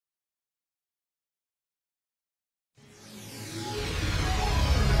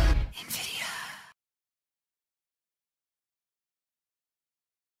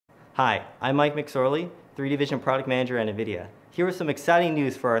Hi, I'm Mike McSorley, 3D Vision Product Manager at NVIDIA. Here is some exciting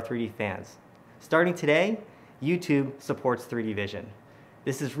news for our 3D fans. Starting today, YouTube supports 3D Vision.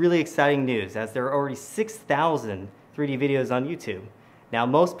 This is really exciting news as there are already 6,000 3D videos on YouTube. Now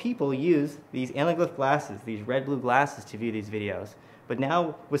most people use these anaglyph glasses, these red-blue glasses to view these videos. But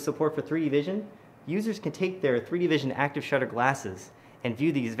now with support for 3D Vision, users can take their 3D Vision active shutter glasses and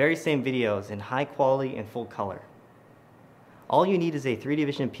view these very same videos in high quality and full color. All you need is a 3D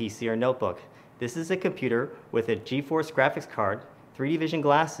Vision PC or notebook. This is a computer with a GeForce graphics card, 3D Vision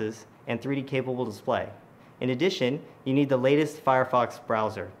glasses, and 3D capable display. In addition, you need the latest Firefox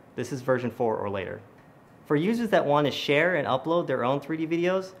browser. This is version 4 or later. For users that want to share and upload their own 3D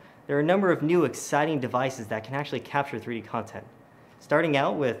videos, there are a number of new exciting devices that can actually capture 3D content. Starting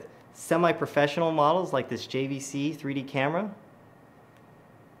out with semi-professional models like this JVC 3D camera.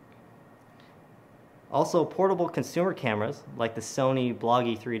 Also portable consumer cameras like the Sony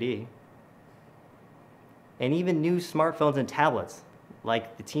Bloggie 3D. And even new smartphones and tablets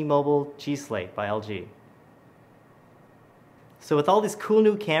like the T-Mobile G-Slate by LG. So with all these cool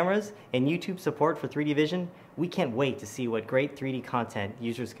new cameras and YouTube support for 3D Vision, we can't wait to see what great 3D content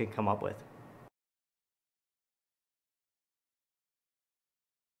users can come up with.